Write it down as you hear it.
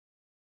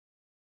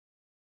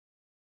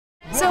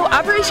So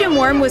Operation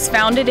Warm was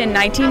founded in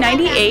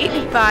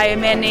 1998 by a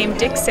man named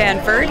Dick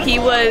Sanford. He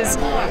was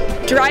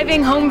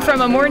driving home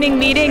from a morning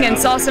meeting and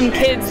saw some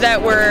kids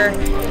that were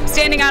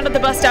standing out at the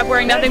bus stop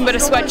wearing nothing but a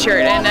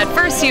sweatshirt. And at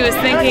first he was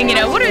thinking,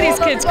 what are these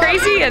kids,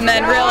 crazy? And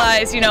then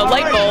realized,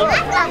 light bulb,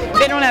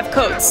 they don't have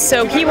coats.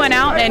 So he went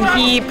out and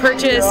he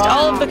purchased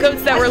all of the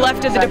coats that were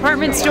left at the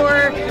department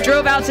store,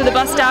 drove out to the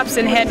bus stops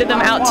and handed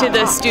them out to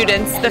the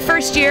students. The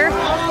first year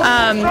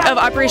of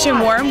Operation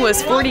Warm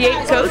was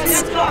 48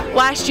 coats.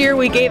 Last year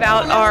we gave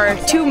out our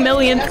 2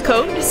 millionth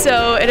coat,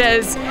 so it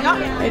has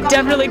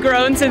definitely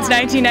grown since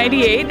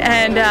 1998,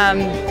 and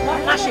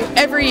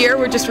every year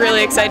we're just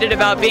really excited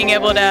about being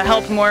able to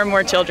help more and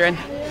more children.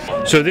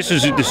 So this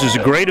is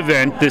a great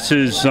event. This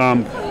is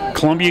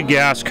Columbia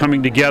Gas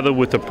coming together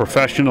with the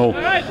professional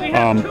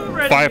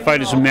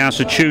firefighters in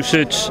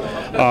Massachusetts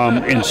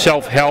in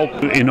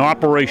self-help in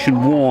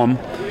Operation Warm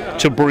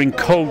to bring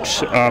coats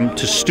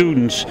to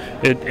students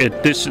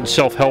at this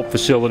self-help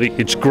facility.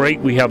 It's great.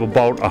 We have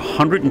about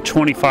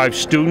 125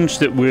 students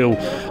that will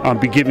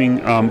be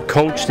giving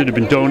coats that have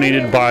been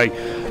donated by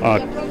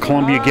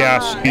Columbia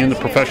Gas and the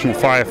professional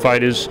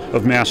firefighters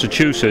of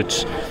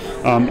Massachusetts.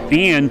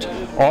 And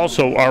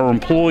also our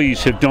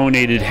employees have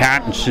donated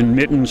hats and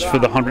mittens for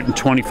the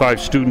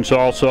 125 students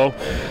also.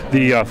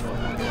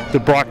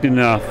 The Brockton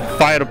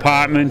Fire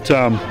Department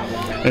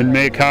and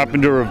Mayor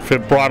Carpenter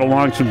have brought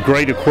along some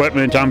great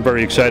equipment. I'm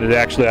very excited,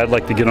 actually. I'd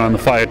like to get on the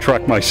fire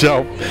truck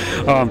myself.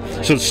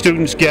 So the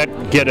students get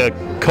a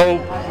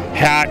coat,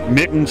 hat,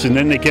 mittens, and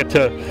then they get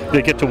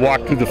to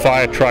walk through the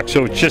fire truck.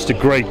 So it's just a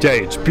great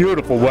day. It's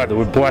beautiful weather.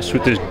 We're blessed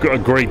with this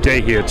great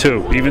day here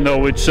too. Even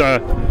though it's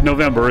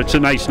November, it's a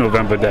nice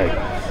November day.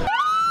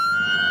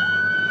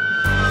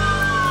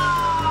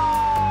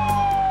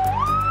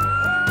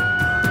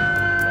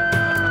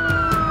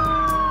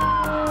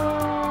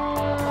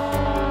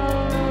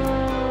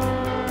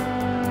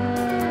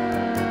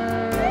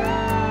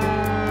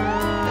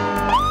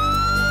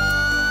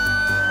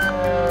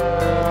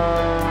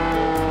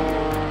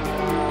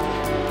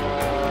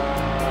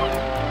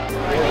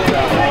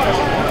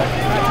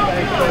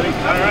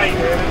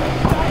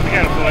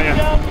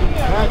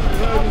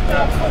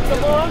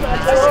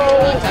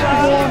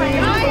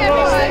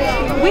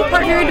 We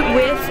partnered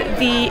with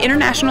the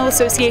International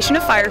Association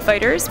of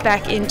Firefighters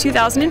back in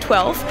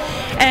 2012,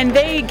 and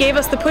they gave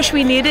us the push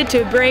we needed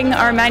to bring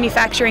our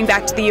manufacturing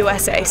back to the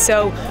USA.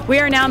 So we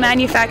are now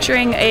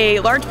manufacturing a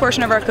large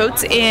portion of our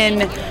coats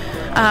in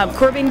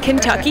Corbin,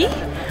 Kentucky.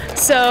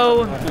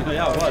 So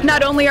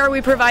not only are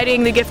we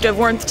providing the gift of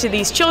warmth to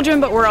these children,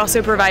 but we're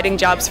also providing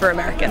jobs for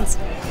Americans.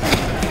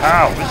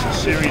 Wow, this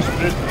is serious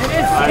business. It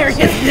is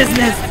serious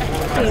business.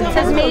 This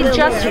is made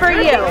just for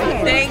you.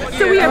 Thank you.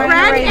 So we have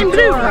red and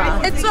blue.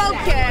 It's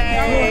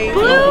okay.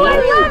 Blue, I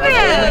love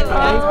it.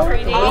 Oh,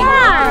 pretty.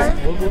 Yeah.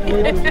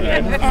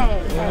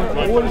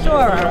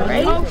 Sure,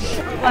 right?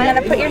 I'm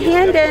going to put your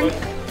hand in.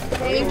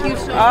 Thank you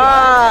so much.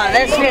 Oh,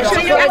 that's good.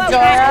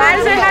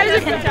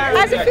 How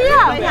does it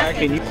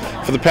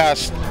feel? For the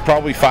past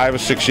probably 5 or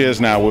 6 years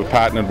now, we've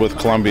partnered with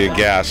Columbia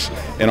Gas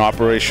in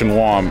Operation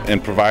Warm in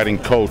providing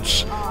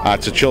coats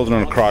to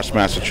children across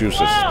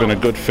Massachusetts. It's been a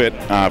good fit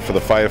for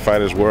the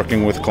firefighters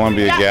working with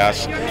Columbia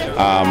Gas.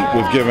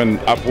 We've given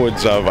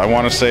upwards of, I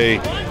want to say,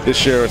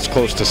 this year it's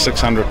close to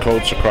 600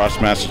 coats across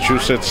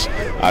Massachusetts.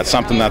 It's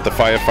something that the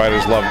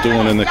firefighters love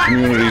doing in the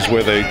communities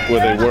where they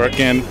work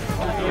in.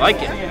 I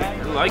like it.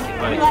 I like it,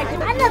 buddy.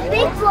 I'm a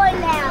big boy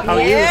now. How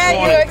are you this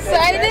morning? You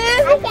excited? I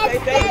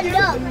can stand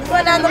up.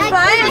 Put on the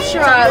fire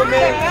truck.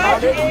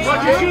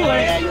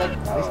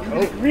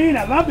 Oh, green,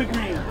 I love the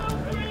green.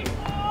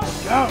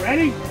 Go,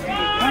 ready? Go,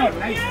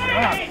 nice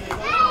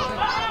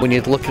job. When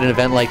you look at an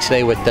event like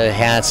today with the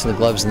hats and the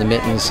gloves and the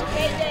mittens,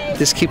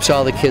 this keeps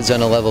all the kids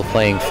on a level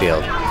playing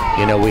field.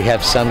 We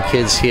have some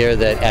kids here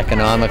that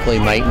economically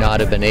might not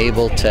have been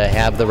able to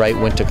have the right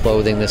winter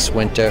clothing this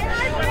winter,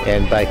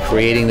 and by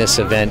creating this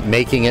event,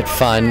 making it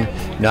fun,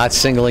 not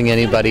singling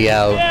anybody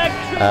out.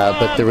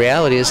 But the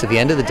reality is, at the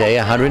end of the day,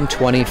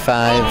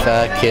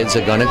 125 kids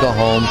are going to go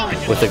home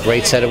with a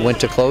great set of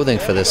winter clothing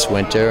for this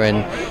winter,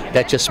 and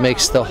that just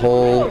makes the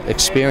whole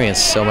experience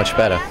so much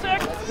better.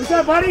 What's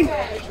up, buddy?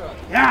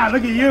 Yeah,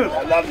 look at you.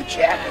 I love the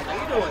jacket. How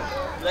you doing?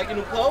 You like a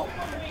new coat?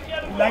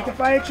 You like the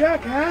fire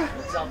truck, huh?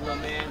 What's up, little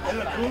man? It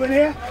look cool in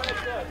here?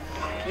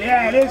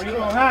 Yeah, it is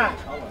cool, huh?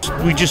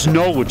 We just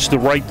know it's the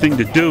right thing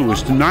to do,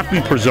 is to not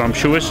be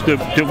presumptuous,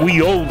 that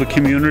we owe the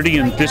community,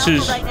 and this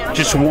is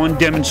just one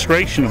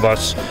demonstration of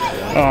us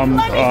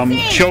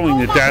showing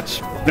that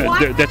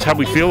that's how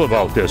we feel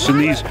about this. And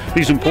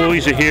these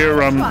employees are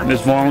here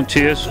as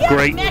volunteers.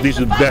 Great. These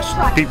are the best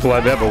people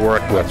I've ever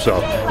worked with,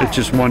 so it's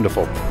just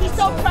wonderful. He's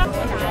so proud.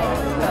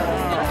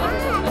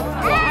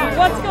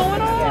 What's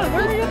going on?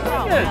 Where are you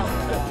thinking?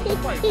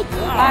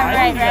 All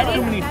right, ready?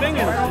 Too many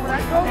fingers. You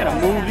gotta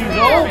move these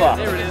over.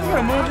 There it is. You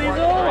gotta move these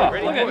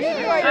over. Look at it.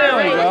 There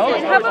we go.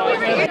 How about we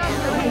read?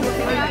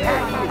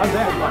 How's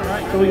that?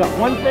 So we got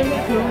 1 finger,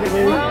 2,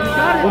 3.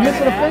 We're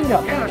missing a finger.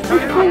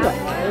 Where's the finger?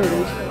 There it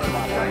is.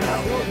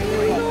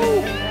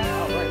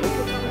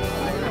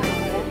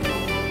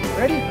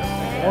 Ready?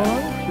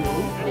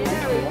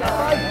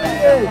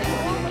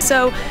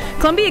 So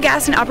Columbia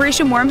Gas and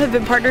Operation Warm have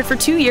been partnered for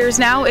 2 years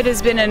now. It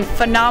has been a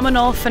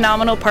phenomenal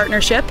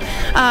partnership.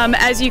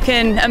 As you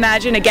can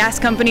imagine, a gas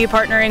company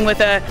partnering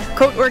with a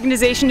coat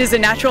organization is a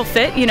natural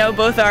fit. You know,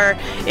 both are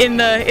in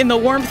the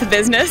warmth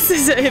business,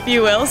 if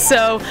you will.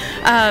 So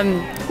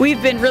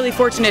we've been really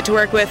fortunate to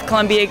work with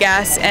Columbia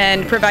Gas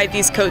and provide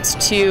these coats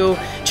to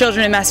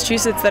children in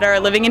Massachusetts that are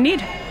living in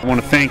need. I want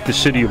to thank the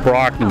City of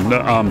Brockton,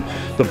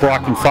 the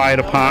Brockton Fire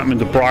Department,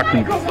 the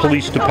Brockton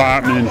Police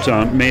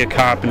Department, Mayor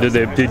Carpenter.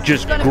 They're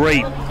just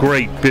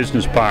great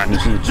business partners.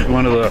 It's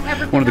one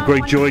of the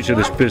great joys of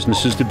this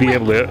business is to be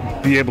able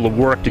to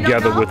work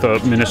together with a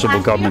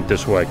municipal government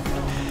this way.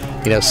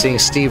 You know, seeing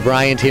Steve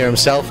Bryant here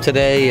himself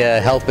today,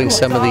 helping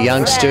some of the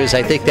youngsters,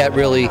 I think that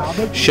really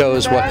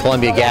shows what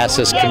Columbia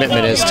Gas's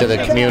commitment is to the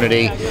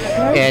community.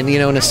 And you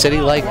know, in a city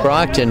like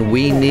Brockton,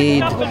 we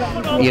need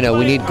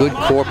good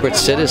corporate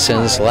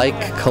citizens like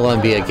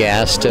Columbia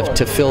Gas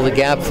to fill the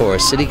gap for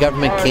us. City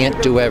government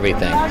can't do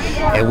everything,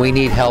 and we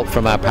need help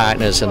from our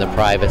partners in the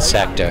private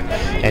sector.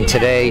 And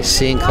today,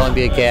 seeing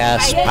Columbia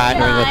Gas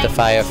partnering with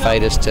the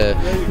firefighters to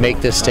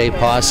make this day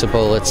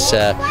possible, it's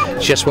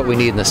just what we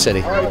need in the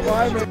city.